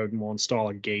entry road, and we'll install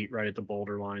a gate right at the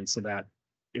boulder line so that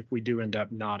if we do end up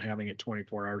not having it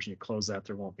 24 hours and you close that,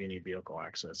 there won't be any vehicle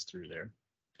access through there.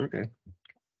 Okay.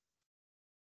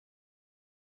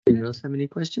 Anyone else have any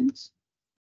questions?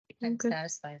 I'm good.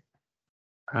 satisfied.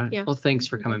 All right. Yeah. Well, thanks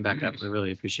for coming back up. We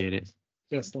really appreciate it.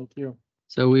 Yes, thank you.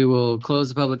 So we will close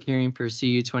the public hearing for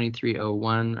CU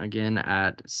 2301 again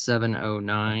at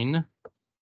 7:09.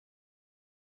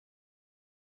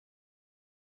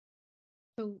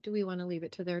 So do we want to leave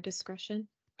it to their discretion?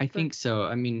 I think so.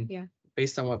 I mean, Yeah.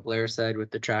 based on what Blair said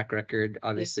with the track record,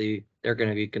 obviously they're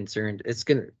gonna be concerned. It's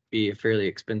gonna be a fairly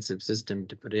expensive system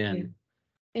to put in.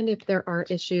 And if there are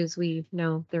issues, we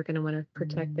know they're gonna want to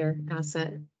protect their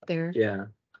asset there. Yeah.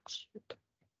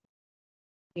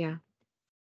 Yeah.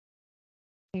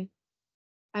 Okay.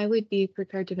 I would be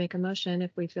prepared to make a motion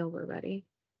if we feel we're ready.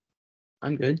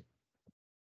 I'm good.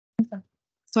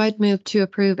 So I'd move to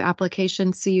approve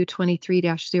application CU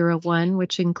 23-01,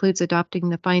 which includes adopting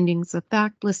the findings of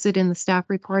fact listed in the staff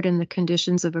report and the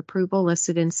conditions of approval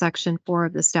listed in section 4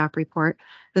 of the staff report,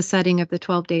 the setting of the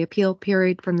 12-day appeal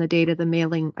period from the date of the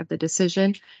mailing of the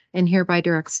decision, and hereby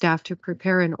direct staff to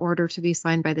prepare an order to be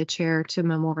signed by the chair to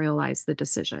memorialize the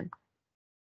decision.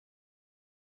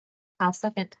 I'll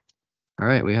second. All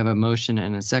right, we have a motion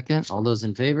and a second. All those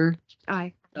in favor?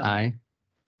 Aye. Aye.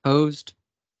 Opposed?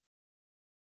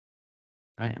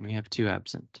 Right, and we have 2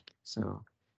 absent, so.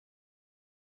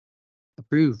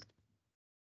 Approved.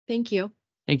 Thank you.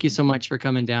 Thank you so much for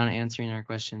coming down and answering our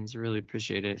questions. Really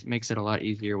appreciate it. It makes it a lot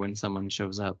easier when someone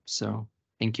shows up, so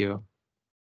thank you.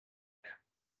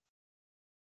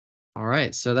 All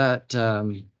right, so that,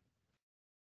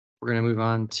 we're gonna move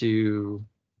on to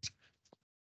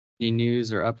the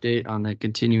news or update on the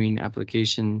continuing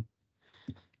application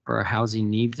for our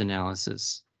housing needs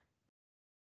analysis.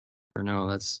 Or no,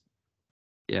 that's,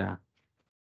 yeah,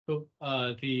 So,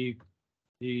 the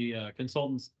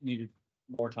consultants needed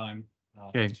more time,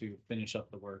 Okay. to finish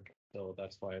up the work, so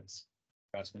that's why it's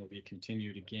asking to be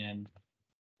continued again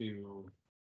to.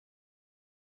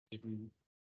 If we.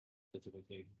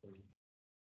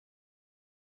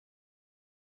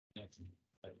 Next,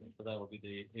 I think, so that will be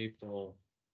the April.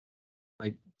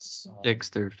 like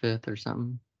 6th or 5th or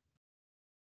something.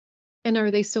 And are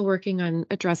they still working on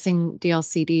addressing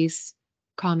DLCD's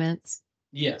comments?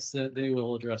 Yes, they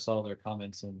will address all their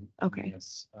comments and. Okay.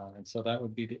 Yes, and so that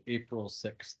would be the April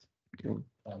 6th. Okay.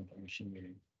 Commission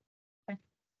meeting.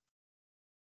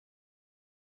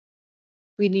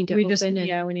 We need to We just, open and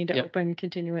yeah, we need to Yep. open,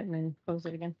 continue it and then close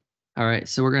it again. All right,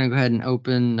 so we're gonna go ahead and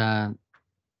open the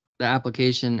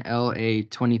application LA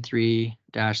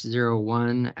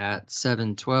 23-01 at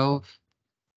 7:12.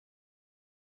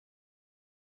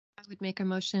 I would make a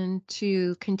motion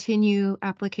to continue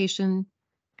application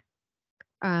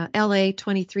LA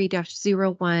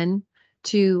 23-01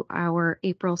 to our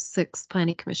April 6th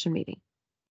planning commission meeting.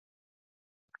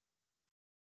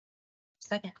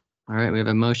 Second. All right, we have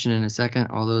a motion and a second.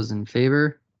 All those in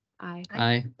favor? Aye.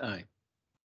 Aye. Aye.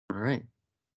 All right.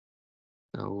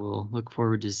 So we'll look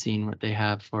forward to seeing what they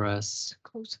have for us.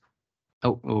 Close.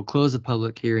 Oh, we'll close the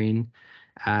public hearing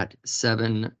at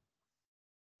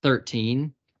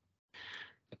 7:13.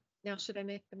 Now, should I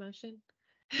make the motion?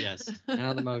 Yes.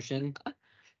 Now the motion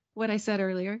What I said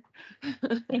earlier.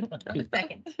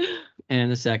 Second.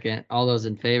 and the second. All those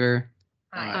in favor?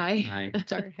 Aye. Aye.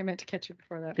 Sorry, I meant to catch you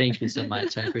before that. Thank you so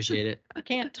much. I appreciate it. I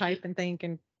can't type and think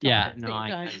and. talk Yeah, at the no, same I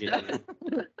time. get it.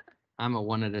 I'm a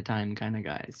one at a time kind of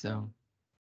guy, so.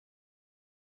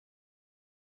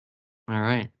 All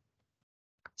right.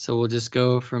 So we'll just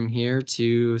go from here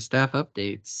to staff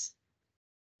updates.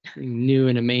 New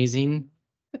and amazing.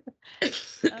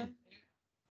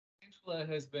 Angela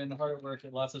has been hard at work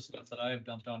at lots of stuff that I have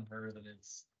dumped on her that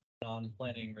is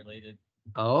non-planning related.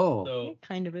 Oh, So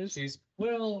Kind of is. she's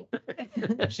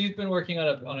been working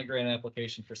on a grant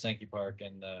application for Sankey Park,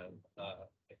 and I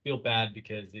feel bad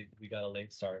because we got a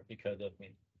late start because of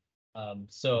me.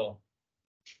 So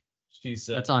she's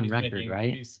That's on she's record,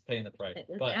 right? She's paying the price, It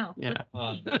is but now. yeah.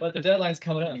 but the deadline's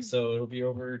coming up, so it'll be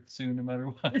over soon no matter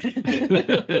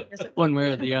what. One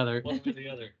way or the other. One way or the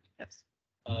other. Yes.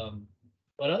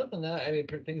 But other than that, I mean,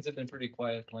 things have been pretty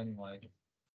quiet planning wise.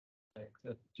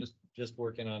 Just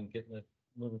working on getting it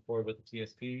moving forward with the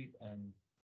TSP and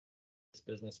this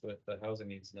business with the housing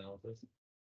needs analysis.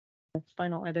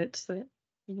 Final edits that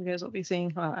you guys will be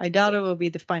seeing. I doubt it will be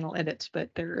the final edits, but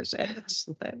there's edits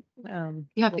that.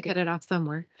 You have will to be- cut it off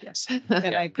somewhere. Yes,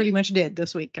 and I pretty much did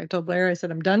this week. I told Blair, I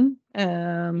said, I'm done.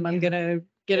 I'm gonna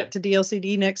get it to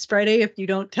DLCD next Friday if you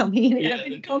don't tell me. any- Yeah,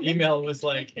 any the comments." email was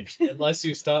like, unless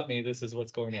you stop me, this is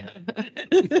what's going to happen.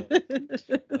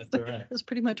 That's all right. That's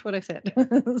pretty much what I said.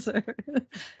 So,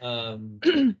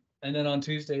 And then on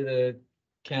Tuesday, the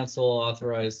council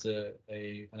authorized an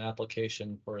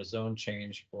application for a zone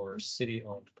change for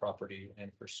city-owned property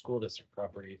and for school district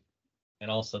property.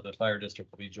 And also the fire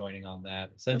district will be joining on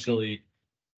that. Essentially,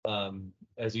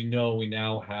 as you know, we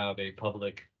now have a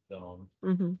public zone,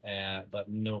 Mhm. but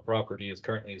no property is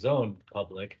currently zoned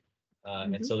public.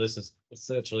 And so this is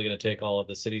essentially going to take all of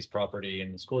the city's property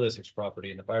and the school district's property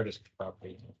and the fire district's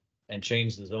property and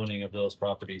change the zoning of those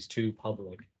properties to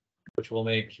public. which will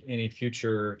make any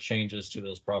future changes to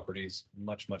those properties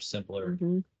much, much simpler,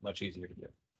 Mhm. much easier to do.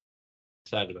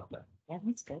 Excited about that. Yeah,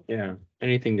 that's good. Yeah,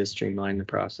 anything to streamline the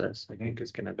process, I think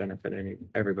is gonna benefit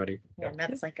everybody. Yeah, and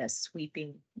that's like a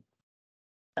sweeping.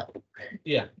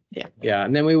 Yeah, Yeah,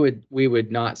 and then we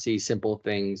would not see simple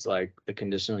things like the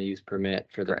conditional use permit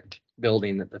for the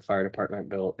building that the fire department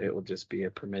built. It will just be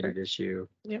a permitted issue.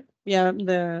 Yep. Yeah,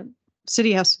 the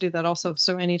city has to do that also.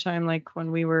 So anytime, like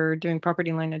when we were doing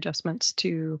property line adjustments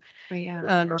to But yeah,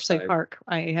 Northside side. Park,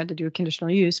 I had to do a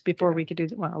conditional use before we could do,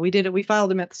 well, we did it, we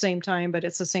filed them at the same time, but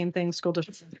it's the same thing. School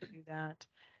district has to do that.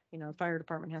 You know, fire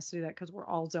department has to do that because we're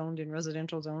all zoned in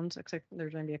residential zones, except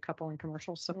there's gonna be a couple in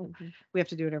commercial, so Mhm. we have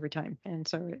to do it every time. And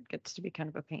so it gets to be kind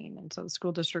of a pain. And so the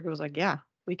school district was like, yeah,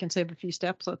 we can save a few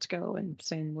steps, let's go. And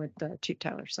same with Chief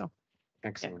Tyler. So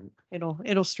Excellent.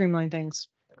 it'll streamline things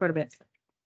quite a bit.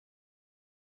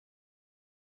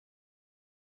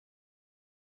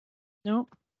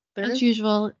 Nope. There as is-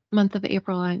 usual, month of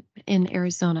April, I'm in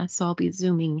Arizona, so I'll be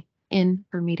zooming in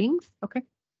for meetings. Okay.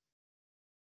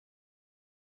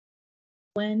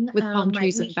 When With palm might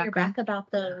trees we in the hear background. back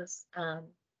about those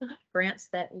grants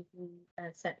that we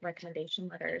sent recommendation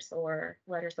letters or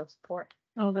letters of support?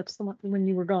 Oh, that's the one when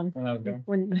you were gone. when I was going.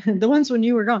 When the ones when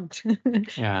you were gone.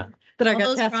 Yeah, That I All got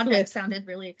those tasked projects with. sounded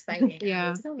really exciting.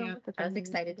 Yeah, Yeah. I was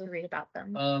excited to read about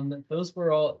them. Those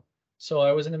were all, so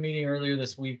I was in a meeting earlier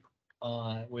this week,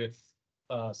 with,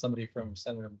 somebody from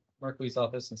Senator Merkley's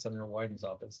office and Senator Wyden's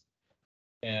office.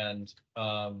 And,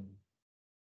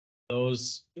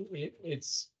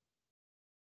 it's,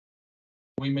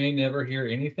 we may never hear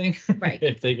anything. Right.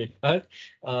 If they get cut.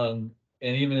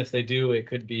 And even if they do, it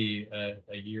could be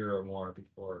a year or more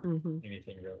before Mhm.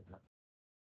 anything really happens.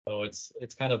 So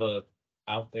it's kind of a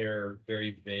out there,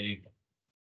 very vague.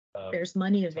 There's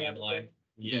money available. Timeline.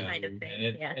 Yeah, kind of and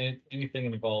thing, yeah. anything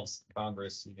that involves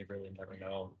Congress, you really never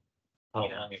know how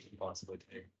Yeah. long it can possibly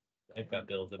take. They've got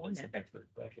bills that have been sitting there for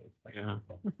decades. Yeah.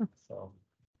 So,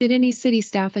 Did any city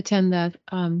staff attend the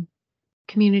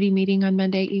community meeting on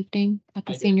Monday evening at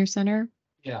the I did. senior center?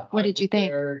 yeah. What I did you was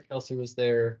think? there, Kelsey was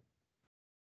there.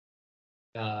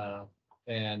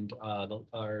 And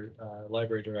our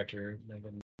library director,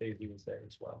 Megan Daisy, was there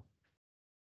as well.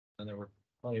 And there were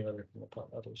plenty of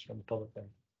others from the public there.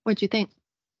 What'd you think?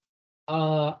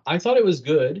 I thought it was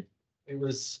good. It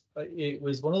was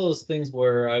one of those things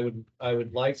where I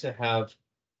would like to have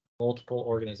multiple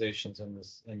organizations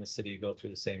in the city go through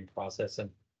the same process and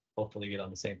hopefully get on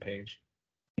the same page.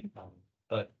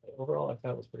 But overall, I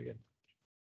thought it was pretty good.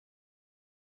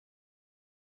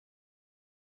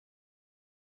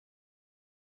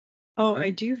 Oh, I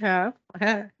do have,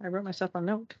 I wrote myself a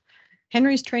note.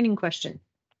 Henry's training question.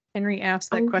 Henry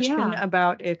asked that Oh, question yeah.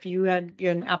 about if you had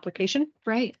an application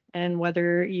Right. and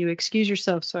whether you excuse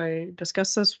yourself. So I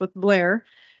discussed this with Blair.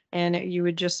 And you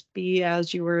would just be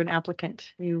as you were an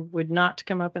applicant. You would not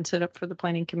come up and sit up for the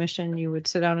planning commission. You would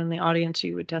sit out in the audience.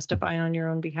 You would testify on your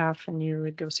own behalf and you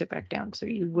would go sit back down. So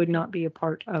you would not be a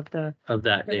part of the. of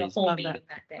that For the day's. whole Love meeting that.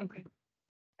 that day. Okay.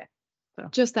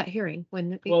 Just that hearing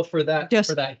when. Well, for that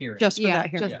Just- hearing. Just for Yeah, that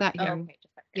hearing. just that Oh, hearing. okay,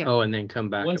 just that. Yeah. Oh, and then come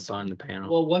back Once- up on the panel.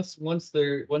 Well, once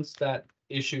that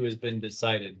issue has been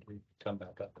decided, we come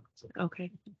back up and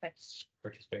Okay.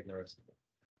 participate in the rest of it.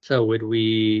 So would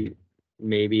we,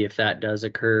 maybe if that does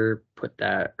occur, put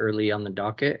that early on the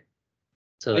docket?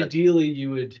 So that, Ideally, you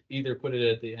would either put it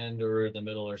at the end or in the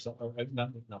middle or something, or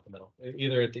not the middle,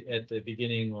 either at the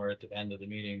beginning or at the end of the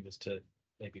meeting, just to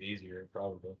make it easier,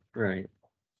 probably. right,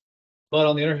 But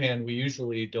on the other hand, we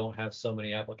usually don't have so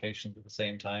many applications at the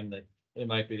same time that it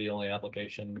might be the only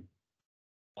application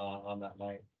on that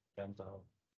night. Depends on how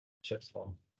chips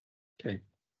fall. okay.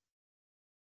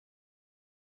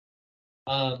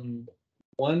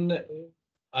 One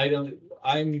item,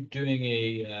 I'm doing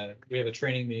we have a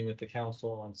training meeting with the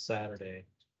council on Saturday.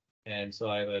 And so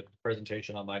I have a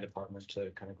presentation on my department to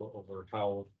kind of go over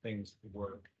how things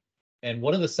work. And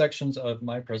one of the sections of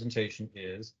my presentation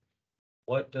is,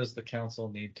 what does the council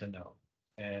need to know?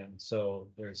 And so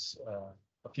there's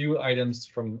a few items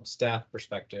from staff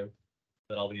perspective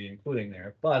that I'll be including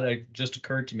there, but it just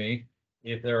occurred to me,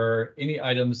 if there are any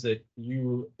items that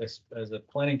you, as a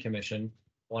planning commission,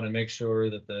 want to make sure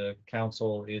that the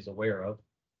council is aware of,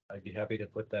 I'd be happy to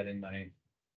put that in my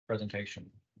presentation.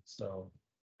 So,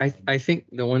 I think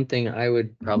the one thing I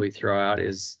would probably throw out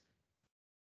is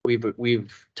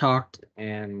we've talked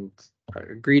and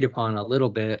agreed upon a little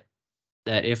bit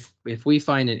that if we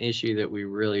find an issue that we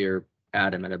really are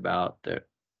adamant about, that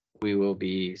we will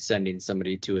be sending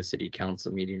somebody to a city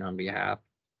council meeting on behalf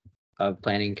of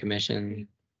planning commission.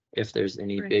 If there's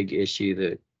any Right. big issue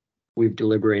that we've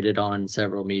deliberated on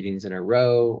several meetings in a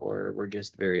row, or we're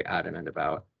just very adamant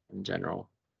about in general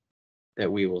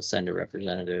that we will send a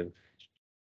representative.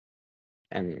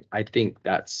 And I think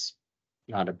that's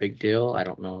not a big deal. I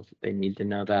don't know if they need to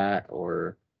know that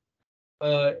or,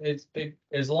 It's big,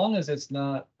 as long as it's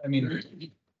not, I mean,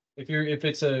 if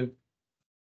it's a,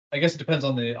 I guess it depends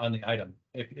on the item.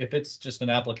 If it's just an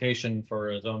application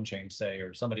for a zone change, say,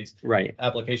 or somebody's right,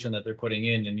 application that they're putting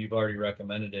in and you've already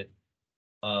recommended it.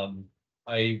 I'm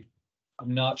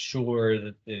not sure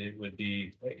that it would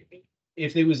be,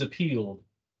 if it was appealed,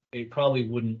 it probably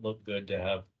wouldn't look good to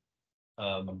have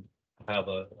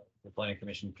the planning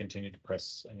commission continue to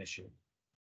press an issue.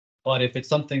 But if it's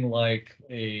something like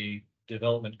a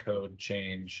development code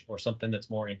change or something that's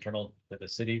more internal to the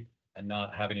city and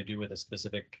not having to do with a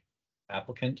specific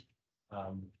applicant,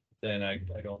 then I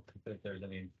don't think that there's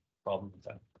any problem with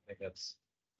that. I think that's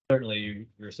certainly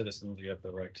you're citizens, you have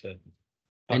the right to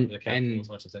talk to the council as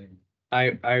much as anyone.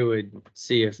 I would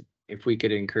see if we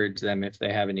could encourage them, if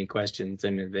they have any questions,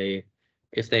 and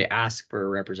if they ask for a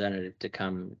representative to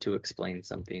come to explain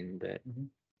something that Mhm.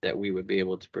 that we would be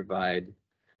able to provide.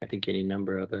 I think any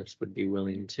number of us would be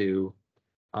willing to,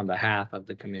 on behalf of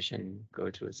the commission,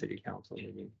 go to a city council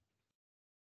meeting.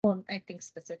 Well, I think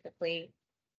specifically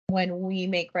when we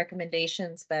make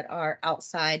recommendations that are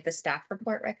outside the staff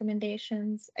report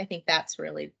recommendations, I think that's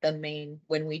really the main,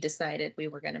 when we decided we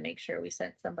were gonna make sure we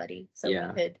sent somebody so we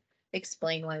Yeah. could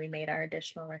explain why we made our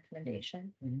additional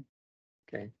recommendation.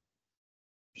 Okay.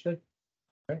 Understood.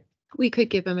 We could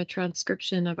give them a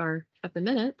transcription of the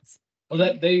minutes. Well,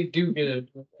 that they do get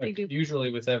They do.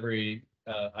 usually with every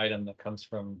item that comes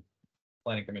from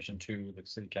planning commission to the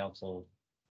city council.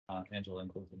 Angela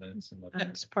includes the minutes and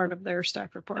That's part of their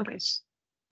staff report. Okay.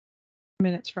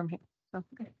 Minutes from him. So,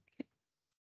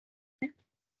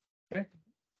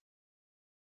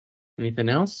 Anything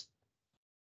else?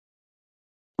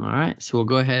 All right, so we'll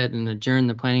go ahead and adjourn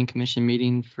the planning commission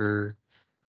meeting for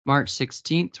March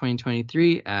 16th,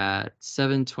 2023 at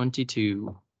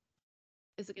 7:22.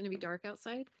 Is it going to be dark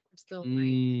outside? Or still light?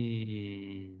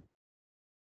 Mm,